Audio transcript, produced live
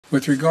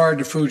With regard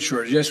to food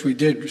shortage, yes, we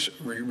did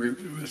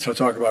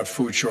talk about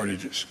food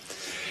shortages.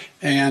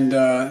 And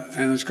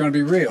it's going to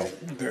be real.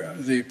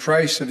 The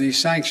price of these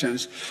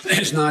sanctions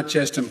is not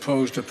just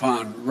imposed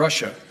upon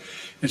Russia.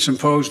 It's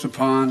imposed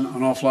upon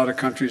an awful lot of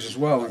countries as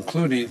well,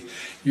 including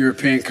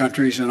European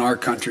countries and our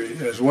country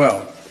as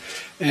well.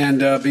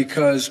 And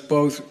because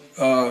both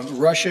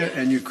Russia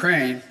and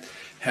Ukraine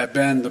have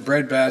been the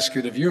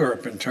breadbasket of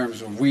Europe in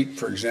terms of wheat,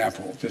 for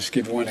example, just to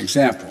give one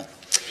example.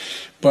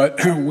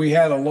 But we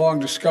had a long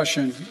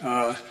discussion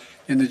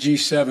in the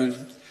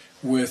G7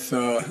 with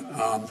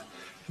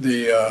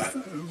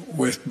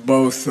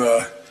both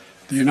the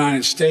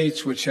United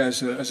States, which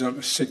has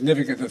a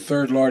significant, the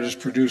third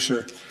largest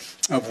producer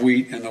of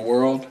wheat in the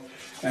world,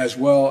 as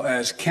well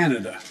as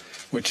Canada,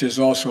 which is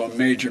also a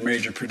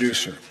major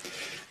producer.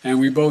 And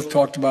we both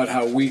talked about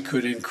how we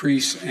could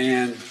increase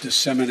and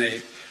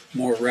disseminate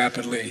more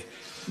rapidly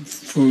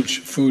food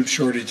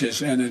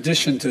shortages. And in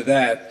addition to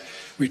that,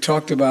 we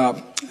talked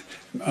about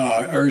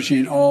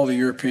urging all the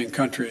European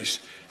countries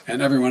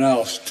and everyone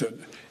else to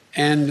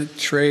end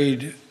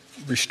trade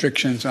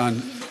restrictions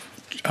on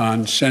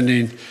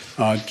sending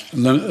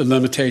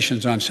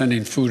limitations on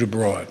sending food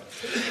abroad.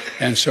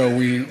 And so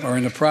we are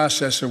in the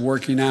process of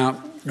working out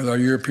with our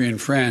European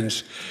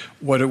friends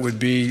what it would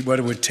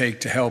take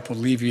to help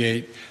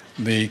alleviate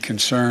the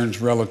concerns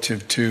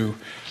relative to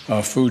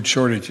food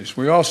shortages.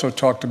 We also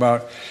talked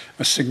about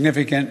a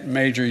significant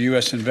major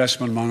U.S.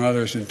 investment, among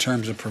others, in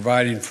terms of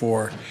providing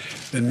for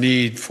the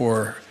need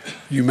for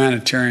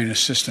humanitarian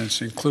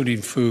assistance,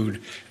 including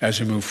food, as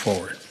we move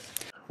forward.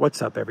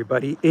 What's up,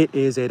 everybody? It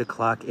is 8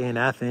 o'clock in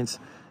Athens.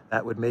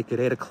 That would make it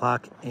 8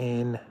 o'clock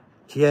in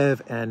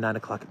Kiev and 9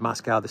 o'clock in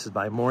Moscow. This is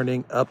my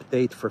morning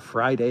update for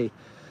Friday.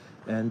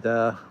 And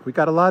we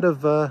got a lot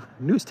of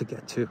news to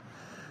get to.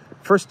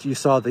 First, you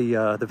saw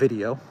the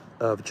video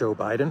of Joe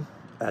Biden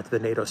at the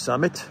NATO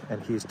summit,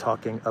 and he's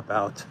talking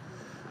about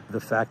the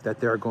fact that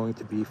there are going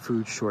to be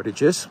food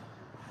shortages.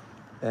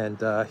 And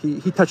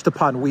he touched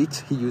upon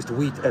wheat. He used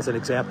wheat as an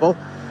example.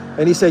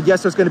 And he said,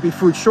 yes, there's going to be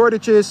food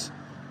shortages,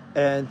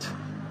 and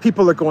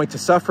people are going to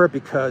suffer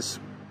because,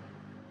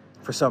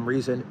 for some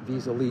reason,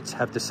 these elites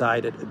have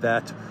decided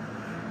that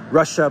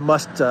Russia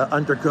must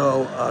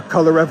undergo a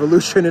color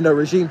revolution and a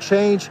regime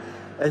change.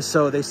 And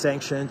so they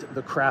sanctioned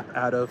the crap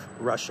out of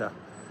Russia.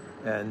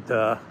 And,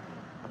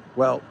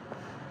 well,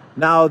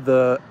 now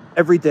the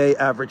everyday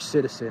average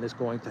citizen is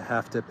going to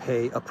have to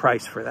pay a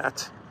price for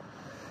that.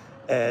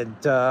 And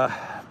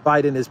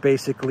Biden is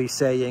basically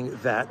saying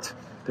that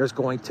there's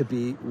going to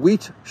be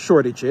wheat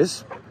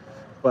shortages.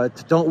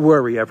 But don't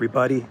worry,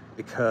 everybody,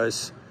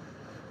 because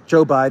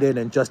Joe Biden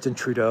and Justin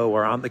Trudeau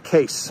are on the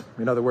case.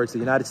 In other words, the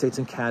United States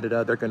and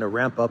Canada, they're going to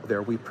ramp up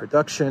their wheat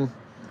production,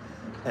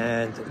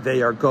 and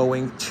they are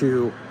going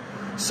to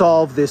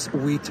solve this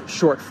wheat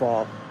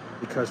shortfall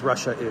because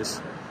Russia is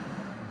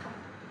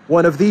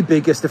one of the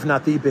biggest, if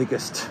not the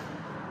biggest,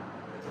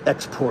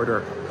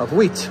 exporter of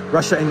wheat.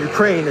 Russia and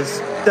Ukraine is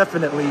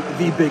definitely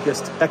the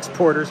biggest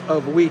exporters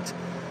of wheat.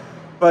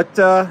 But,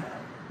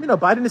 you know,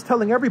 Biden is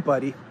telling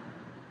everybody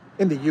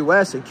in the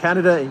US, in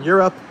Canada, in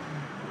Europe,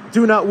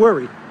 do not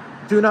worry.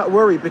 Do not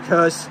worry,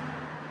 because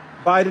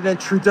Biden and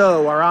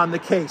Trudeau are on the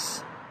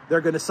case.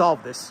 They're going to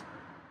solve this.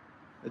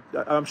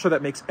 I'm sure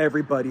that makes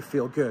everybody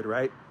feel good,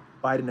 right?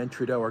 Biden and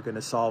Trudeau are going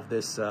to solve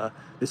this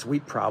this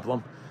wheat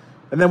problem.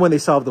 And then when they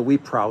solve the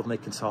wheat problem, they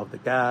can solve the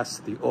gas,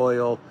 the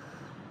oil,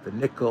 the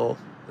nickel,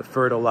 the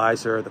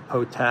fertilizer, the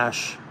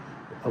potash,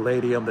 the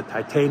palladium, the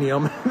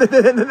titanium.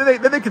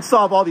 Then they can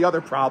solve all the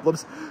other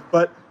problems.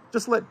 But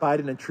just let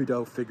Biden and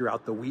Trudeau figure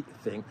out the wheat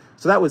thing.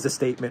 So that was a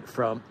statement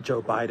from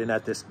Joe Biden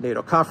at this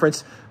NATO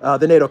conference.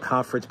 The NATO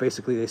conference,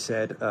 basically, they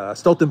said,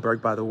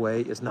 Stoltenberg, by the way,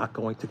 is not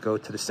going to go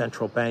to the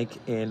central bank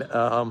in,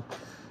 I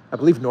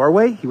believe,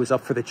 Norway. He was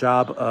up for the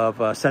job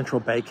of central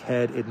bank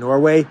head in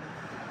Norway.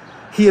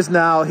 He is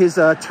now, his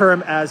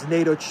term as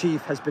NATO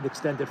chief has been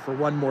extended for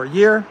 1 more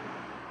year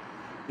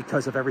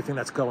because of everything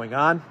that's going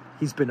on.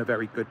 He's been a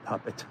very good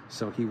puppet,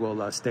 so he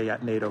will stay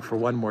at NATO for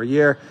 1 more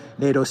year.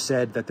 NATO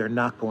said that they're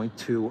not going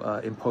to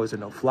impose a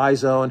no-fly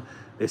zone.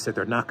 They said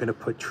they're not going to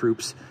put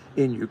troops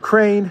in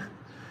Ukraine.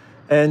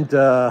 And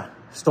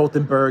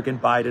Stoltenberg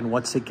and Biden,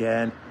 once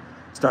again,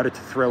 started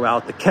to throw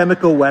out the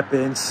chemical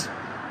weapons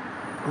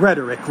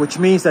rhetoric, which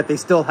means that they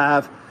still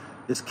have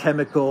this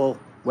chemical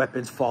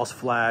weapons false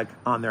flag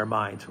on their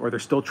mind, or they're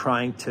still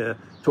trying to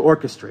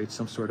orchestrate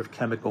some sort of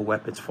chemical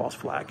weapons false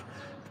flag.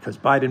 Because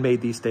Biden made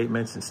these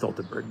statements and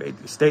Stoltenberg made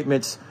these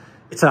statements.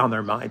 It's on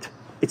their mind.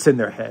 It's in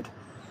their head.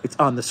 It's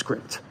on the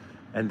script.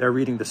 And they're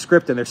reading the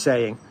script and they're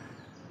saying,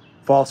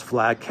 false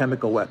flag,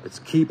 chemical weapons.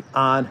 Keep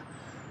on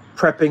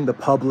prepping the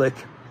public.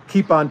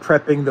 Keep on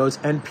prepping those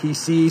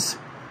NPCs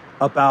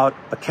about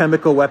a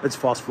chemical weapons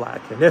false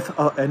flag.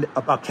 And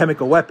about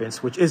chemical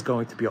weapons, which is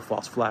going to be a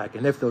false flag.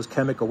 And if those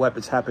chemical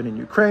weapons happen in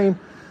Ukraine,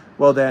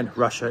 well then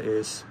Russia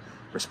is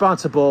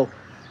responsible.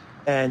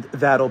 And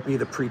that'll be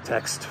the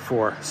pretext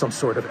for some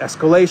sort of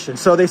escalation.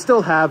 So they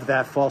still have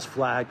that false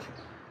flag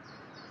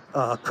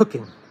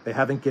cooking. They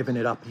haven't given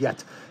it up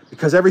yet,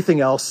 because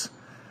everything else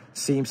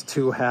seems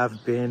to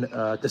have been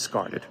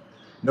discarded.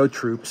 No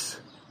troops,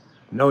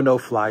 no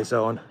no-fly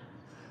zone.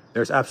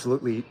 There's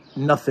absolutely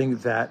nothing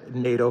that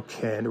NATO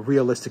can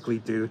realistically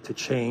do to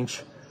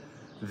change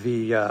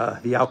the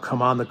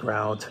outcome on the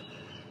ground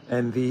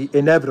and the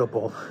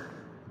inevitable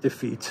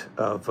defeat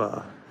of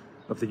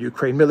the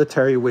Ukraine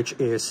military, which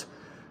is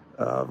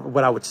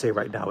what I would say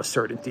right now a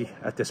certainty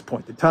at this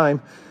point in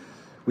time.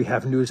 We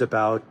have news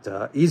about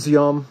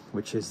ETHEREUM,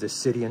 which is this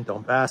city in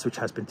Donbass, which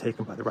has been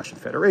taken by the Russian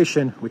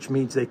Federation, which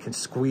means they can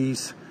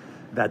squeeze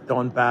that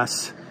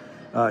Donbass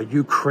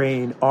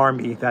Ukraine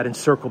army, that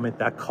encirclement,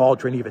 that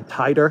cauldron even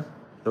tighter.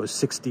 Those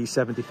 60,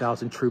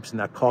 70,000 troops in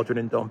that cauldron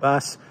in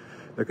Donbass,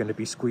 they're going to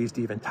be squeezed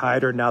even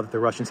tighter now that the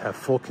Russians have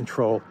full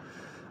control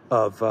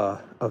of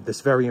this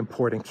very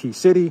important key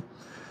city.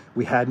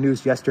 We had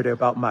news yesterday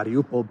about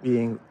Mariupol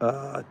being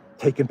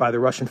taken by the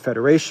Russian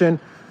Federation,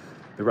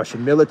 the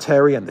Russian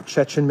military and the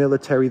Chechen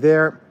military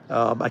there.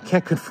 I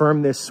can't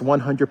confirm this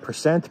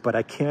 100%, but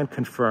I can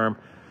confirm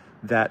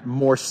that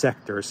more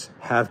sectors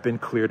have been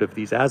cleared of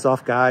these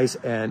Azov guys,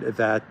 and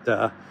that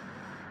the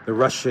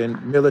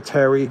Russian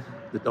military,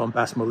 the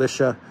Donbass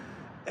militia,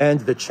 and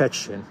the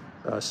Chechen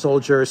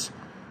soldiers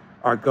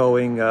are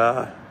going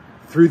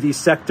through these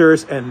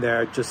sectors, and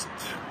they're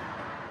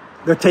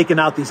taking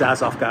out these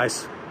Azov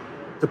guys,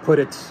 to put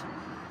it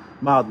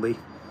mildly.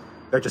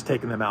 They're just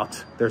taking them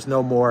out. There's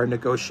no more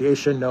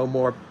negotiation, no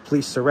more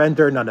please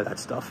surrender, none of that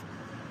stuff.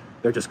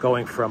 They're just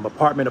going from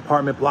apartment to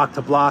apartment, block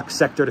to block,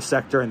 sector to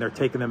sector, and they're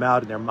taking them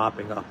out and they're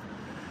mopping up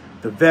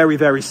the very,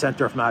 very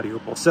center of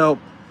Mariupol. So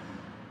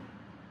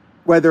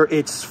whether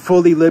it's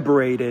fully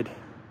liberated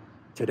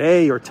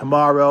today or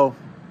tomorrow,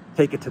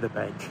 take it to the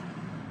bank.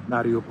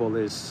 Mariupol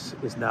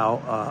is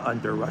now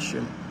under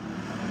Russian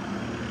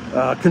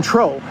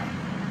control.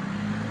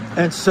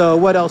 And so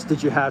what else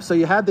did you have? So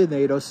you had the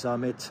NATO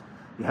summit.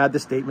 You had the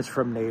statements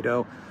from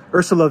NATO.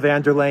 Ursula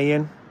von der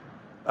Leyen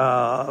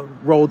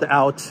rolled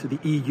out the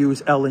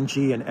EU's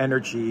LNG and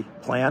energy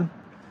plan,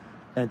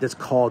 and it's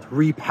called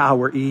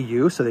Repower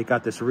EU. So they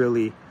got this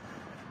really,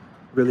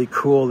 really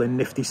cool and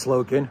nifty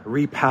slogan,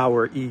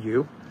 Repower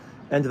EU.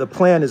 And the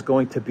plan is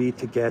going to be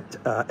to get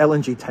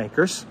LNG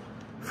tankers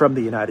from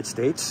the United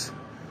States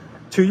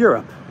to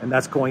Europe, and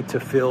that's going to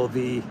fill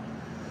the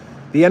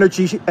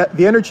energy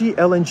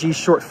LNG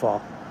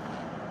shortfall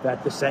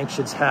that the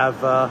sanctions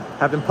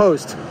have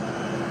imposed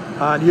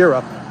on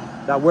Europe.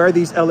 Now, where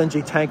these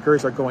LNG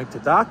tankers are going to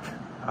dock,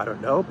 I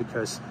don't know,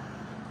 because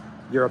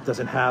Europe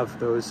doesn't have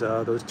those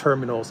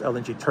terminals,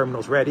 LNG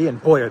terminals ready,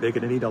 and boy, are they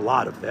going to need a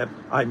lot of them.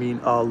 I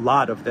mean, a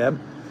lot of them,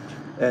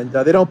 and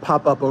they don't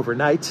pop up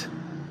overnight.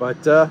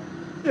 But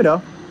you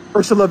know,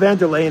 Ursula von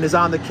der Leyen is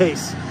on the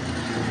case.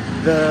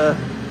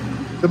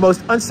 The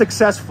most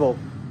unsuccessful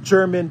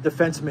German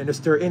defense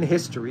minister in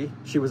history.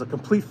 She was a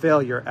complete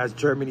failure as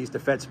Germany's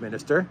defense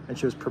minister, and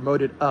she was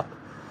promoted up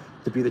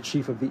to be the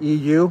chief of the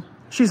EU.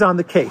 She's on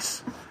the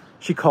case.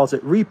 She calls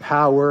it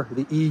Repower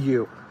the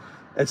EU.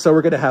 And so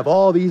we're going to have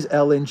all these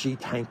LNG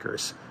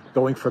tankers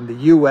going from the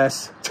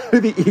US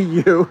to the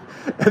EU,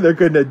 and they're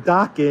going to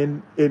dock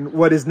in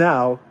what is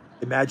now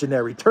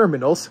imaginary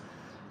terminals.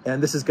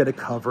 And this is going to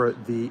cover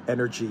the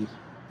energy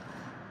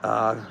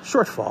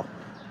shortfall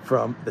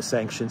from the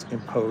sanctions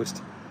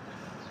imposed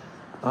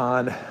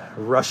on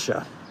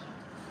Russia.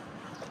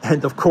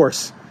 And of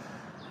course,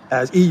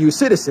 as EU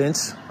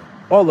citizens,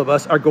 all of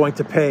us are going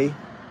to pay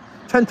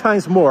 10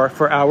 times more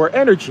for our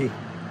energy.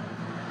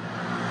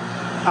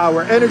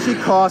 Our energy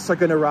costs are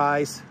going to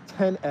rise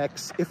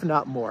 10x, if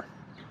not more.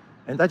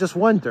 And I just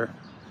wonder,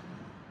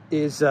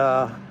 is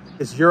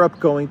Europe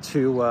going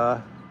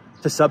to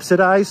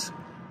subsidize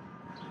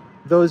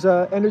those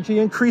energy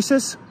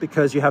increases?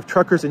 Because you have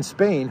truckers in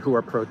Spain who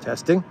are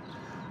protesting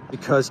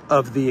because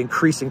of the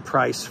increasing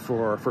price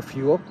for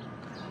fuel.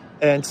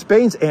 And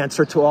Spain's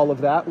answer to all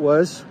of that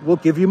was, we'll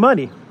give you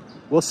money.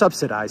 We'll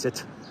subsidize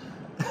it.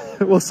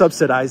 We'll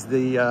subsidize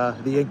the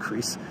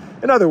increase.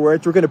 In other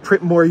words, we're going to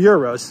print more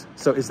euros.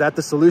 So is that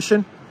the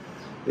solution?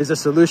 Is a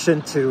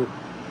solution to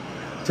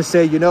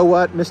say, you know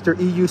what, Mr.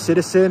 EU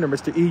citizen or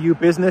Mr. EU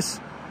business,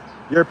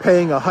 you're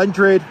paying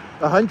 100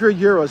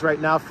 euros right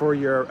now for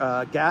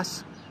your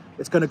gas.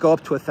 It's going to go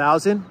up to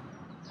 1,000,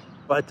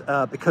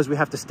 but because we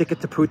have to stick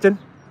it to Putin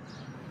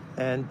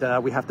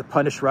and we have to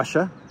punish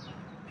Russia,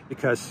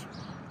 because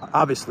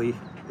obviously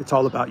it's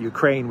all about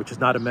Ukraine, which is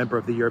not a member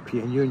of the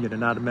European Union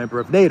and not a member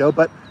of NATO.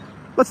 But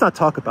let's not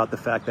talk about the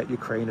fact that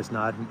Ukraine is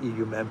not an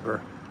EU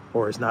member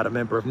or is not a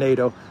member of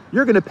NATO.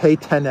 You're going to pay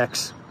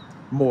 10x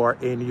more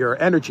in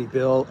your energy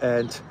bill,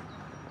 and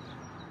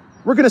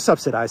we're going to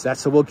subsidize that.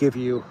 So we'll give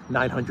you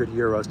 900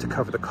 euros to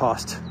cover the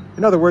cost.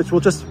 In other words,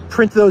 we'll just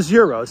print those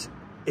euros.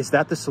 Is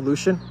that the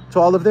solution to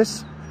all of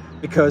this?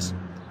 Because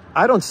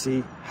I don't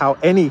see how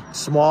any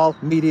small,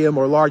 medium,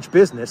 or large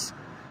business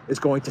is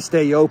going to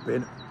stay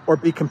open or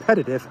be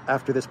competitive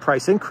after this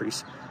price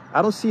increase.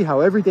 I don't see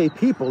how everyday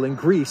people in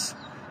Greece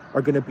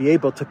are going to be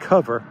able to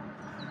cover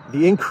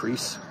the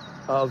increase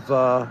of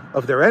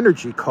their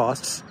energy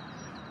costs,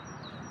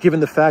 given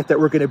the fact that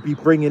we're going to be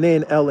bringing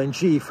in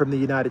LNG from the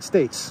United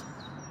States.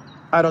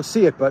 I don't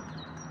see it, but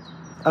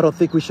I don't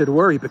think we should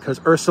worry, because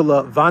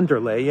Ursula von der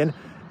Leyen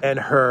and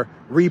her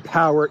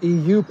Repower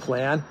EU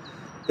plan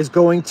is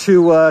going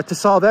to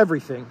solve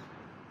everything.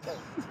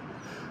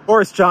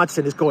 Boris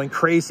Johnson is going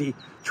crazy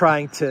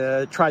trying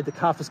to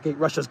confiscate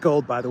Russia's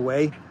gold, by the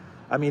way.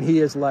 I mean, he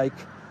is like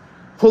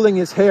pulling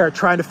his hair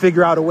trying to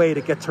figure out a way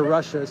to get to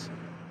Russia's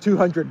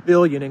 200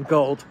 billion in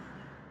gold.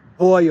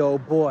 Boy, oh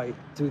boy,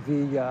 do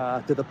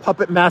the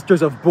puppet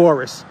masters of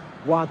Boris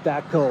want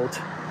that gold.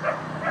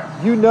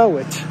 You know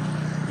it.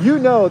 You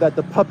know that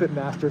the puppet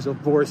masters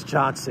of Boris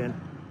Johnson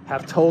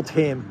have told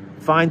him,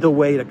 find a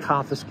way to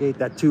confiscate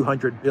that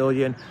 200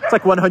 billion. It's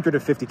like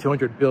 150,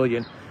 200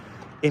 billion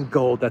in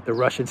gold that the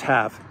Russians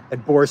have.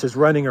 And Boris is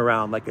running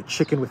around like a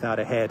chicken without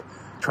a head,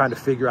 trying to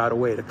figure out a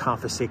way to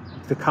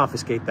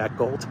confiscate that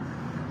gold.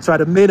 So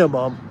at a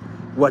minimum,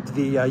 what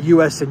the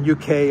US and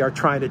UK are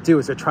trying to do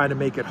is they're trying to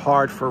make it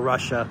hard for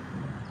Russia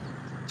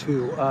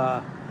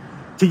to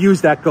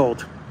use that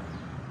gold.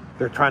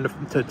 They're trying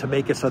to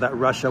make it so that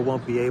Russia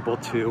won't be able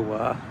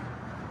to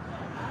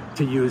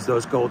use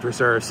those gold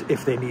reserves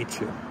if they need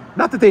to.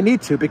 Not that they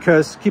need to,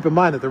 because keep in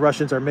mind that the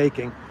Russians are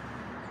making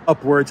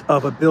upwards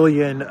of €1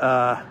 billion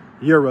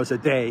a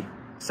day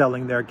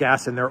selling their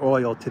gas and their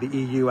oil to the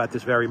EU at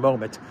this very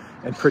moment.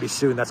 And pretty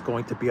soon that's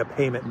going to be a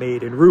payment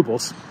made in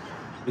rubles,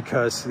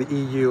 because the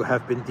EU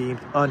have been deemed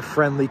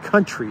unfriendly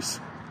countries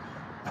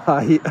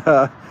by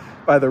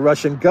the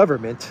Russian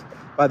government.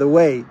 By the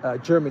way,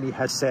 Germany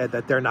has said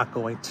that they're not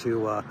going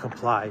to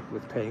comply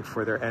with paying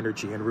for their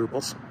energy in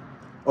rubles.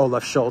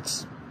 Olaf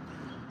Scholz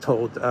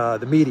told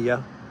the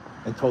media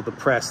and told the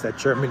press that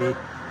Germany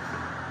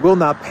will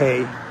not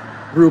pay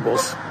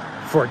rubles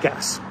for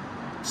gas.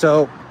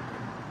 So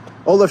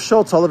Olaf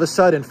Scholz all of a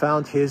sudden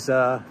found his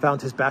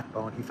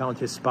backbone. He found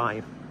his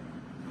spine,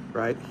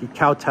 right? He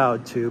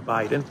kowtowed to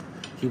Biden.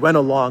 He went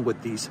along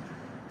with these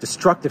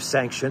destructive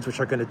sanctions, which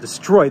are going to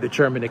destroy the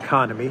German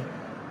economy.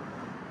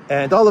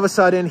 And all of a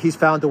sudden, he's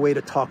found a way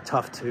to talk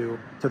tough to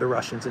the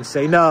Russians and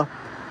say, no,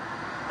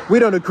 we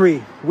don't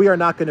agree. We are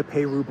not going to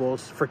pay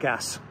rubles for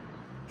gas.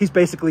 He's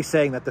basically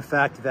saying that the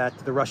fact that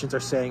the Russians are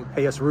saying,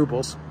 pay us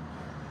rubles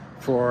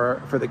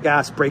for the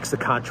gas breaks the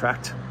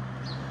contract.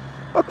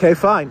 Okay,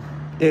 fine.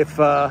 If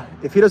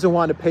he doesn't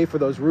want to pay for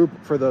those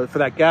for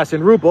that gas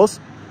in rubles,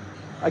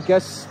 I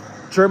guess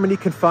Germany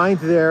can find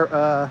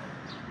their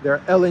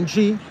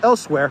LNG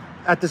elsewhere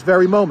at this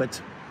very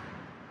moment,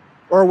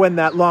 or when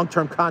that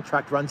long-term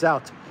contract runs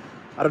out.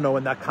 I don't know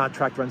when that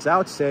contract runs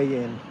out, say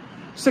in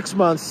 6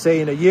 months, say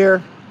in a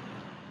year.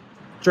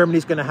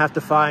 Germany's going to have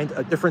to find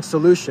a different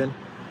solution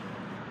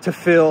to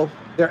fill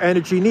their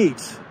energy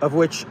needs, of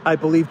which I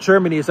believe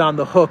Germany is on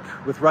the hook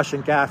with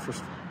Russian gas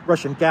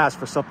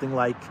for something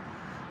like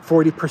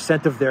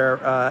 40% of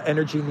their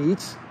energy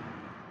needs.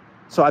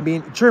 So, I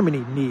mean,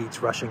 Germany needs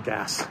Russian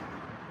gas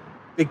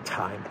big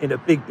time, in a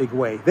big, big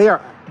way. They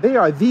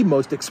are the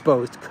most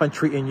exposed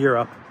country in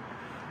Europe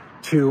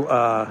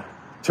to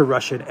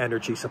Russian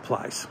energy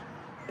supplies.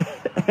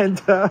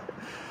 And,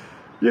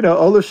 you know,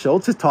 Olaf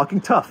Scholz is talking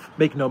tough.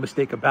 Make no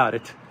mistake about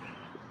it.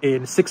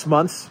 In 6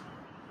 months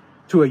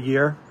to a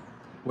year,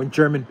 when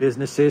German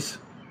businesses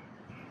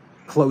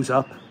close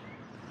up,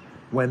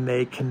 when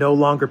they can no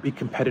longer be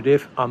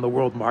competitive on the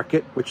world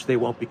market, which they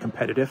won't be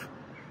competitive,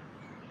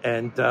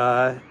 and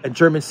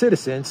German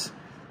citizens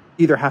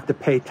either have to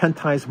pay 10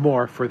 times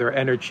more for their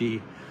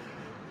energy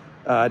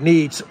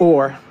needs,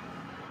 or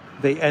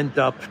they end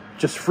up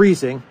just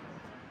freezing,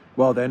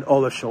 well, then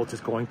Olaf Scholz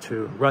is going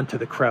to run to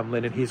the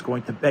Kremlin and he's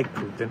going to beg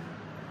Putin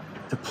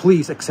to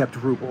please accept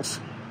rubles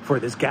for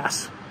this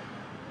gas.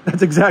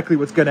 That's exactly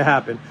what's going to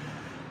happen.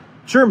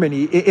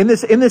 Germany, in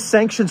this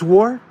sanctions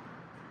war,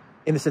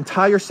 in this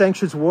entire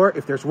sanctions war,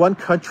 if there's one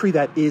country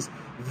that is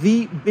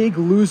the big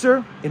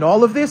loser in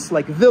all of this,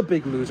 like the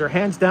big loser,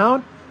 hands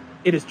down,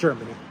 it is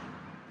Germany.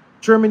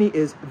 Germany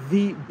is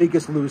the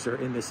biggest loser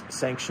in this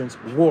sanctions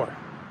war.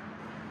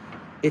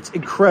 It's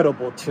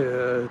incredible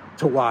to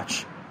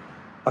watch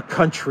a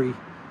country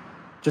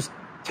just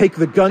take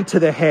the gun to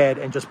the head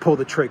and just pull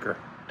the trigger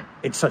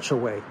in such a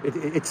way.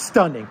 It's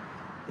stunning.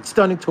 It's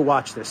stunning to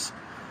watch this.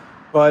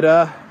 But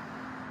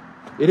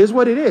it is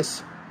what it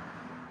is.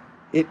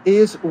 It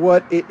is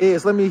what it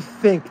is. Let me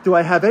think. Do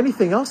I have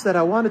anything else that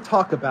I want to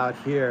talk about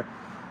here?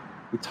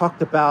 We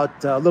talked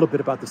about a little bit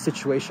about the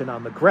situation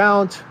on the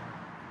ground.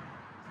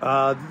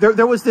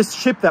 There was this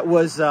ship that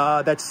was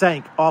that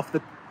sank off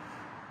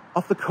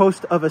the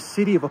coast of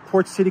a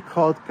port city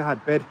called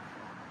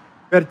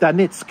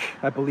Berdanitsk,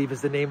 I believe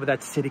is the name of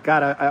that city.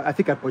 God, I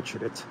think I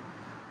butchered it.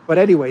 But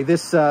anyway,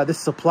 this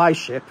supply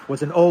ship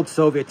was an old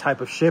Soviet type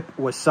of ship,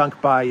 was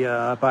sunk by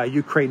a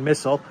Ukraine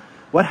missile.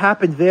 What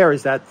happened there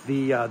is that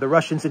the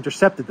Russians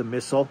intercepted the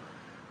missile,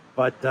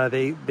 but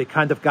they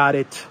kind of got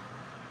it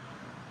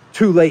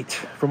too late,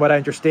 from what I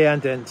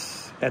understand, and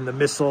the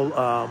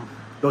missile,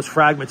 those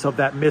fragments of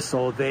that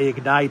missile, they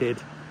ignited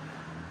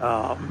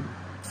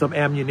some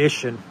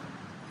ammunition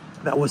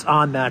that was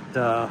on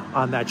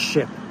that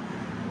ship,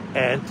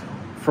 and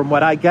from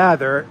what I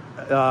gather,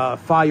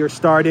 fire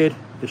started.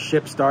 The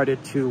ship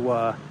started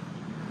to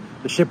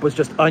the ship was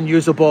just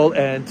unusable,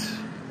 and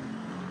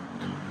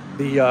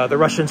the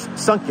Russians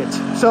sunk it.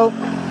 So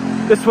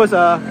this was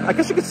I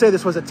guess you could say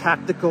this was a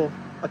tactical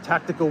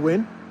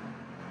win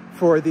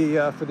for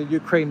the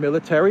Ukraine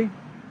military.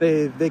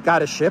 They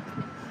got a ship,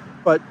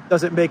 but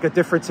does it make a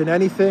difference in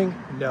anything?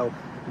 No,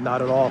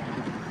 not at all.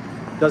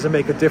 Doesn't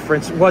make a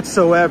difference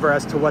whatsoever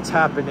as to what's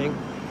happening,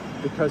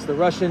 because the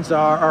Russians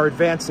are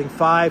advancing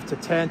 5 to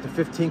 10 to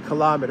 15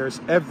 kilometers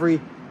every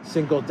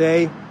single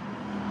day,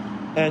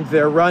 and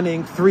they're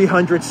running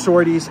 300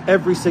 sorties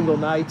every single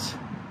night,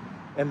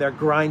 and they're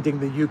grinding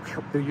the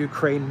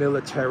Ukraine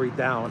military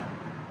down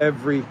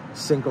every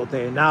single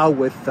day. Now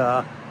with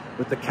the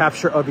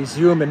capture of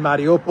ETHEREUM and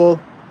Mariupol,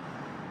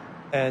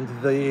 and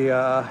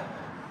the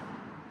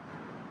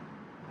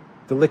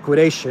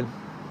liquidation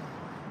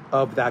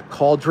of that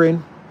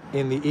cauldron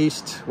in the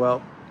east,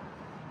 well,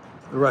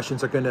 the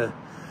Russians are going to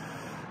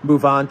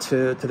move on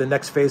to the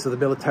next phase of the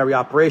military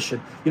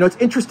operation. You know, it's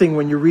interesting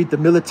when you read the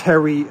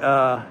military,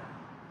 the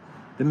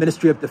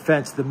Ministry of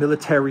Defense, the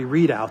military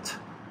readout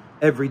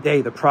every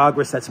day, the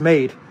progress that's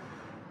made,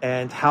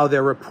 and how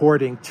they're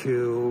reporting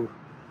to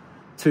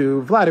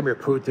Vladimir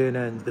Putin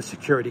and the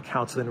Security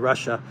Council in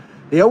Russia.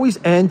 They always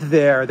end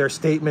their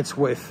statements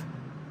with,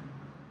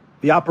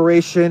 the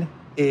operation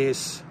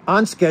is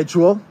on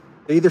schedule.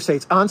 They either say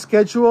it's on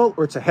schedule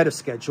or it's ahead of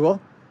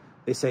schedule.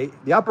 They say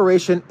the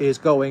operation is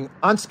going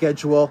on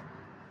schedule,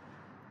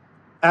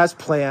 as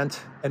planned,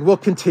 and will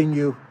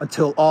continue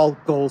until all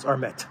goals are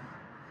met.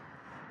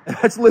 And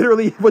that's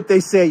literally what they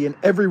say in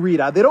every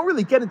readout. They don't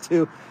really get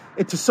into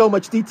so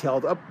much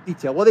detail.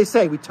 Well, they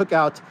say we took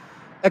out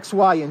X,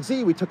 Y, and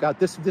Z. We took out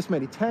this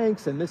many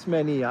tanks and this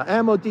many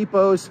ammo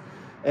depots,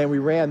 and we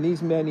ran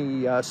these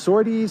many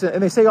sorties.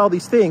 And they say all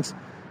these things,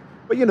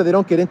 but you know, they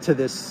don't get into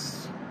this.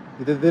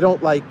 They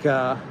don't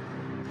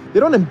they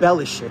don't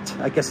embellish it,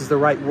 I guess is the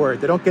right word.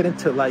 They don't get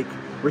into like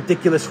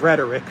ridiculous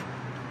rhetoric.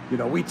 You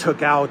know, we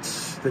took out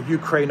the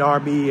Ukraine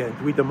army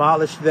and we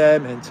demolished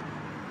them, and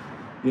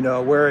you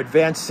know, we're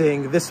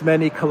advancing this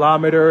many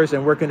kilometers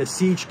and we're going to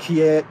siege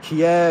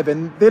Kiev.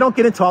 And they don't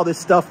get into all this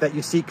stuff that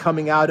you see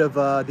coming out of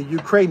the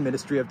Ukraine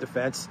Ministry of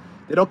Defense.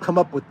 They don't come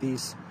up with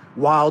these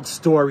wild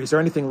stories or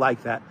anything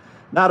like that.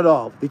 Not at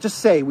all. They just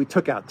say we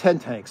took out 10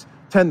 tanks,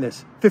 10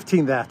 this,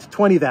 15 that,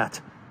 20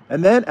 that.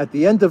 And then at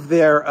the end of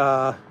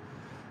their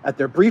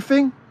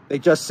briefing, they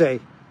just say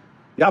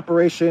the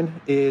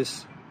operation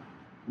is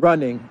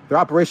running, their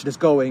operation is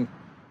going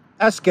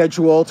as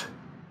scheduled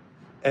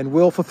and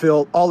will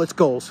fulfill all its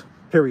goals,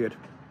 period.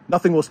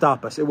 Nothing will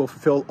stop us. It will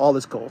fulfill all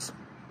its goals.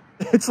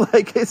 It's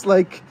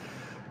like,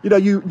 you know,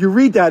 you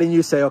read that and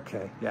you say,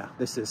 okay, yeah,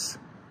 this is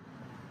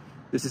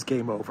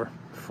game over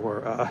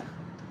for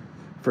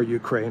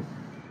Ukraine.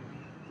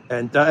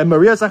 And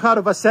Maria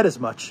Zakharova said as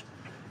much.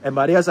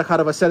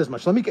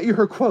 Let me get you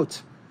her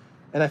quote.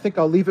 And I think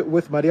I'll leave it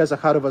with Maria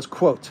Zakharova's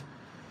quote,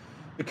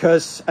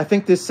 because I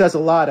think this says a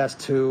lot as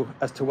to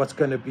what's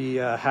going to be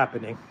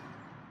happening.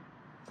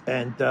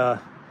 And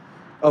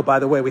oh, by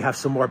the way, we have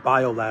some more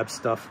biolab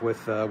stuff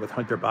with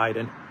Hunter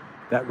Biden.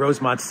 That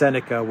Rosemont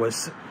Seneca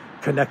was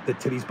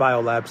connected to these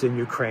biolabs in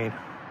Ukraine.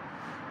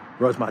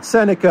 Rosemont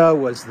Seneca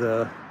was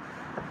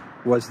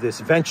this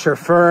venture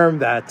firm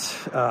that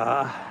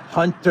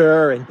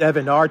Hunter and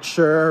Devin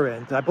Archer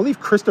and I believe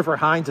Christopher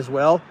Hines as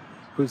well,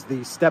 who's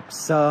the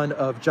stepson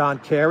of John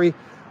Kerry.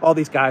 All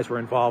these guys were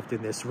involved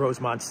in this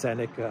Rosemont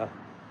Seneca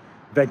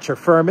venture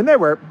firm. And they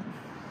were,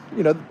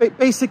 you know,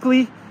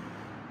 basically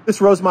this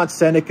Rosemont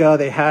Seneca,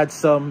 they had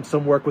some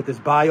work with this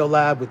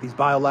biolab, with these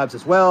biolabs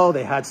as well.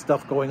 They had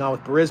stuff going on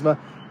with Burisma.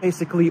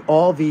 Basically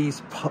all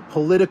these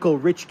political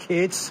rich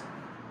kids,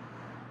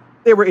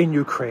 they were in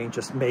Ukraine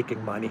just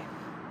making money.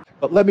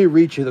 But let me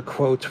read you the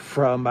quote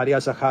from Maria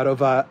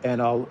Zakharova, and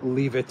I'll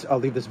leave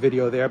this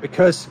video there,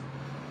 because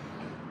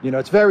you know,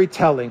 it's very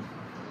telling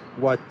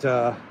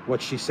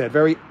what she said.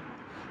 Very,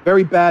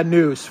 very bad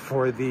news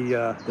for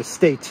the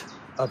state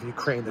of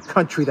Ukraine, the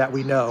country that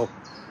we know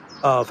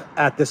of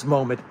at this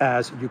moment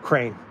as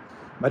Ukraine.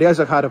 Maria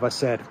Zakharova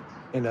said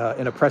in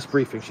a press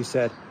briefing, she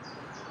said,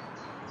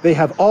 they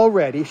have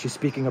already, she's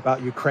speaking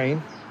about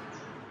Ukraine,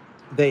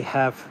 they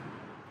have,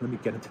 let me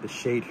get into the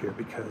shade here,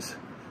 because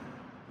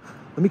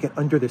let me get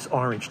under this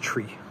orange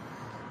tree.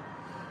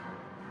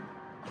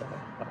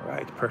 All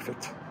right,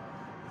 perfect.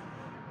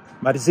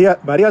 Maria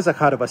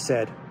Zakharova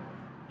said,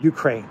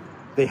 Ukraine,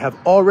 they have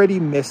already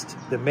missed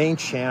the main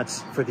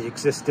chance for the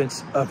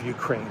existence of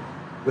Ukraine,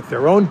 with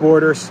their own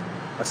borders,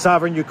 a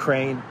sovereign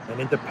Ukraine, an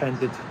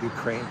independent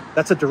Ukraine.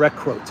 That's a direct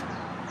quote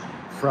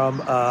from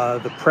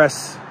the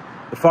press,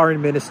 the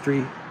foreign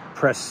ministry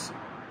press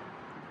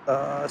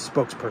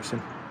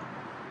spokeswoman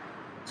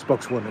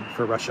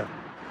for Russia.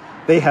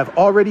 They have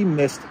already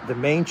missed the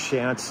main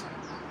chance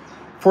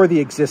for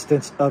the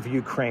existence of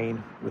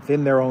Ukraine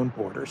within their own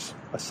borders,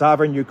 a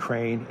sovereign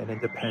Ukraine, an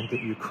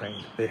independent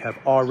Ukraine. They have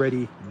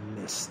already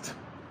missed.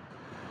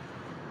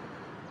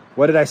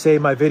 What did I say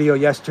in my video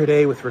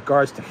yesterday with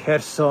regards to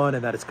Kherson,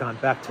 and that it's gone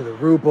back to the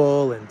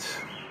ruble, and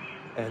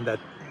that,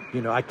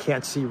 you know, I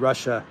can't see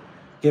Russia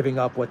giving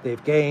up what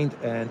they've gained,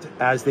 and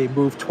as they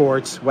move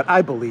towards what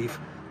I believe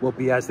will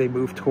be as they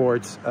move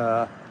towards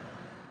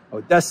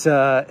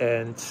Odessa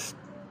and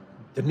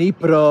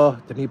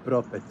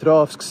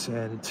Dnipropetrovsk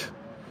and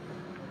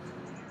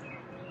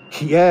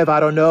Kiev. I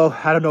don't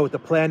know what the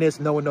plan is.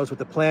 No one knows what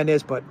the plan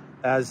is, but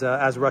as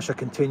Russia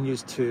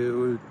continues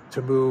to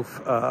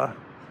move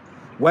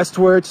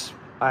westwards,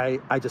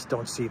 I just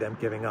don't see them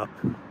giving up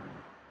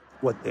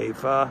what they've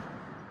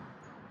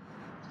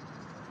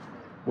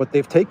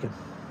taken.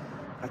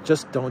 I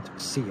just don't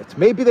see it.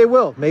 Maybe they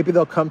will. Maybe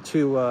they'll come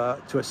to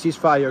a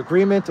ceasefire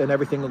agreement and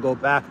everything will go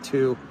back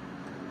to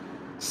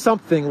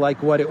something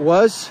like what it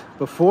was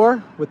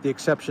before, with the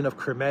exception of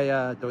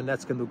Crimea,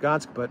 Donetsk, and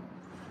Lugansk. But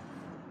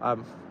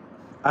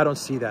I don't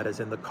see that as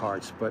in the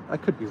cards. But I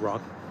could be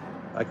wrong.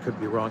 I could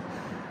be wrong.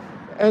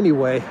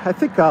 Anyway, I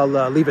think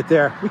I'll leave it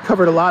there. We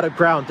covered a lot of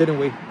ground, didn't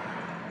we?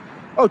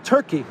 Oh,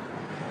 Turkey.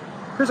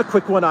 Here's a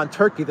quick one on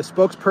Turkey. The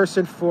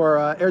spokesperson for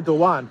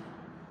Erdogan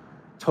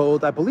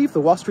told, I believe,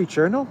 the Wall Street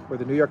Journal or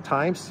the New York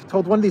Times,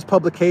 told one of these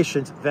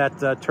publications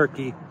that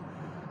Turkey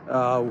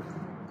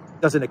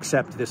doesn't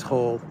accept this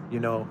whole,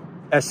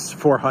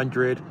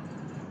 S-400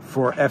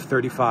 for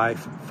F-35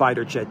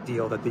 fighter jet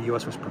deal that the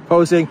U.S. was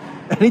proposing.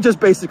 And he just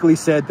basically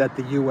said that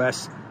the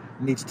U.S.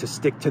 needs to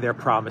stick to their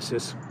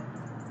promises.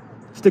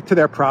 Stick to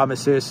their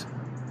promises,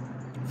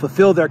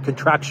 fulfill their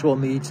contractual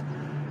needs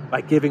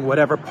by giving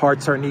whatever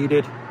parts are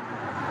needed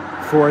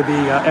for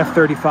the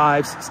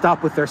F-35s,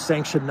 stop with their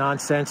sanction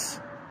nonsense,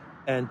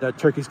 and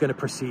Turkey's going to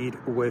proceed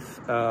with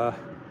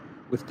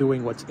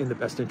doing what's in the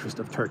best interest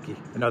of Turkey.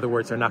 In other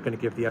words, they're not going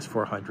to give the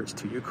S-400s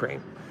to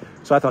Ukraine.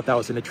 So I thought that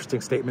was an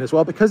interesting statement as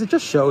well, because it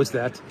just shows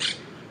that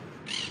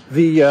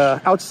the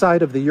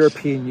outside of the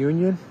European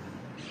Union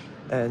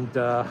and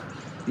the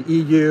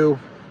EU,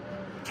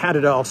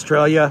 Canada,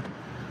 Australia,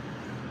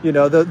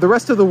 the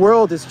rest of the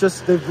world is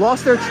just, they've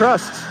lost their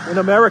trust in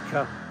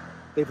America.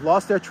 They've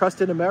lost their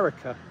trust in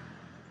America.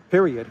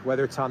 Period.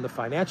 Whether it's on the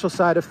financial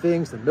side of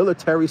things, the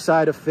military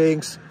side of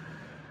things.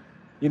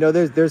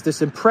 There's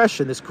this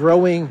impression, this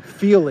growing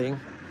feeling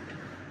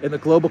in the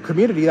global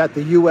community that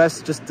the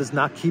U.S. just does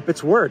not keep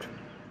its word.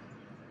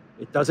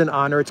 It doesn't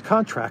honor its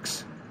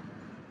contracts.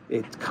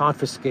 It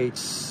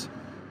confiscates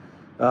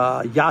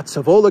yachts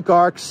of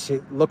oligarchs.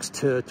 It looks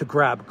to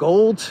grab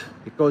gold.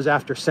 It goes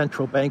after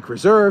central bank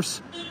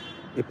reserves.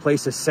 It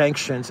places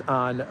sanctions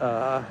on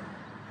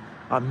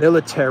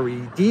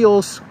military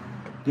deals.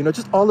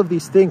 Just all of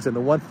these things, and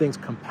the one thing's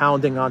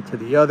compounding onto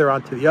the other,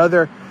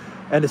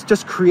 and it's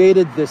just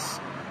created this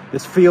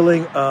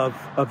feeling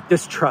of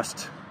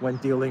distrust when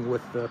dealing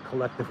with the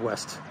collective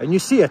West. And you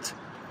see it.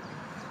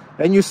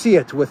 And you see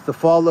it with the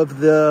fall of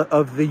the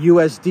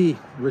USD,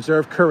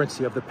 reserve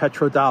currency of the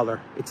petrodollar.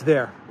 It's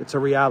there. It's a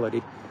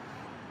reality.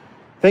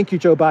 Thank you,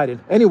 Joe Biden.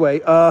 Anyway,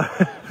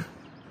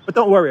 but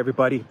don't worry,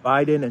 everybody.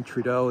 Biden and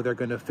Trudeau, they're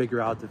going to figure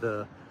out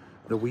the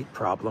wheat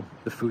problem,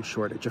 the food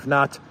shortage. If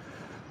not,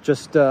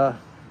 just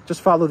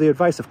follow the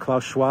advice of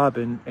Klaus Schwab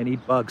and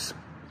eat bugs.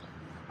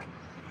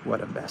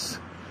 What a mess.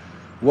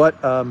 What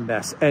a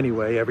mess.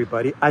 Anyway,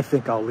 everybody, I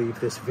think I'll leave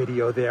this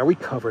video there. We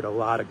covered a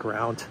lot of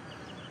ground.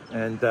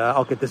 And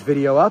I'll get this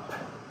video up,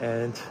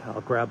 and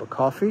I'll grab a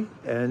coffee,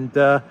 and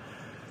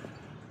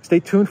stay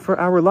tuned for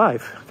our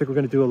live. I think we're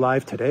going to do a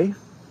live today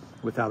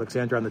with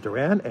Alexander on the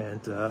Duran,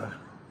 and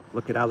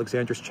look at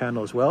Alexander's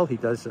channel as well. He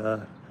does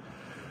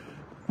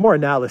more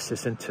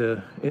analysis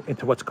into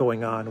what's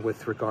going on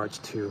with regards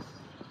to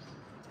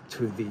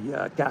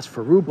the gas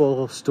for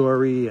ruble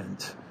story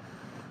and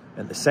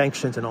the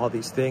sanctions and all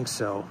these things.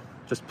 So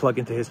just plug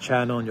into his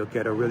channel and you'll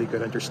get a really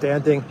good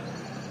understanding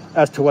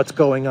as to what's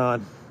going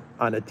on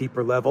a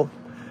deeper level.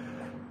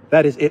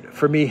 That is it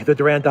for me,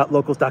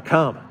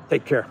 theduran.locals.com.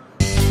 Take care.